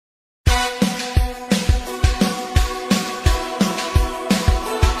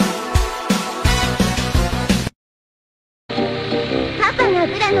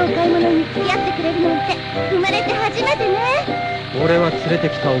俺は連れて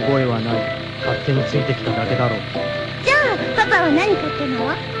きた覚えはない。勝手についてきただけだろう。じゃあパパは何買った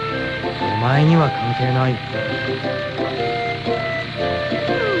の？お前には関係ない。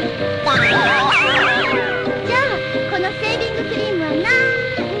じゃあこのセービングクリームはなんだ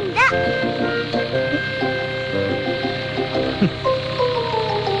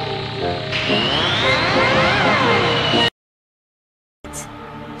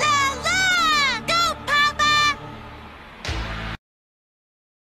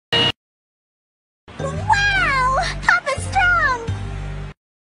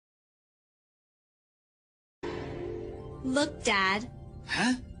？Look, Dad.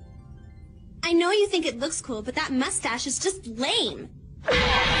 Huh? I know you think it looks cool, but that mustache is just lame.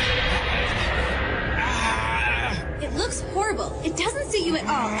 It looks horrible. It doesn't suit you at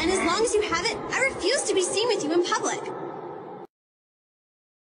all, and as long as you have it, I refuse to be seen with you in public.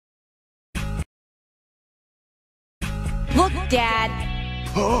 Look, Dad.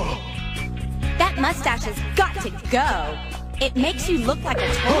 That mustache has got to go. It makes you look like a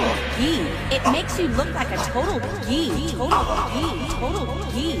total gee. It makes you look like a total gee. Total gee. Total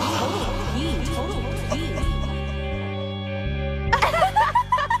gee. Total gee. Total gee.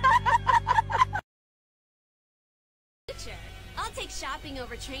 I'll take shopping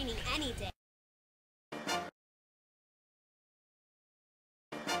over training any day.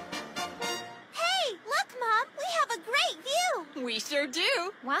 Hey, look, Mom! We have a great view! We sure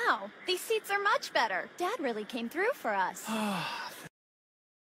do. Wow, these seats are much better. Dad really came through for us.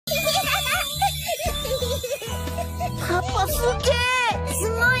 Papa, すげえ! す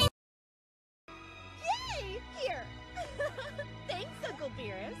ごい! Yay! Here. Thanks, Uncle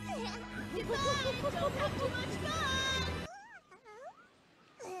Beerus. Goodbye. Don't have too much fun.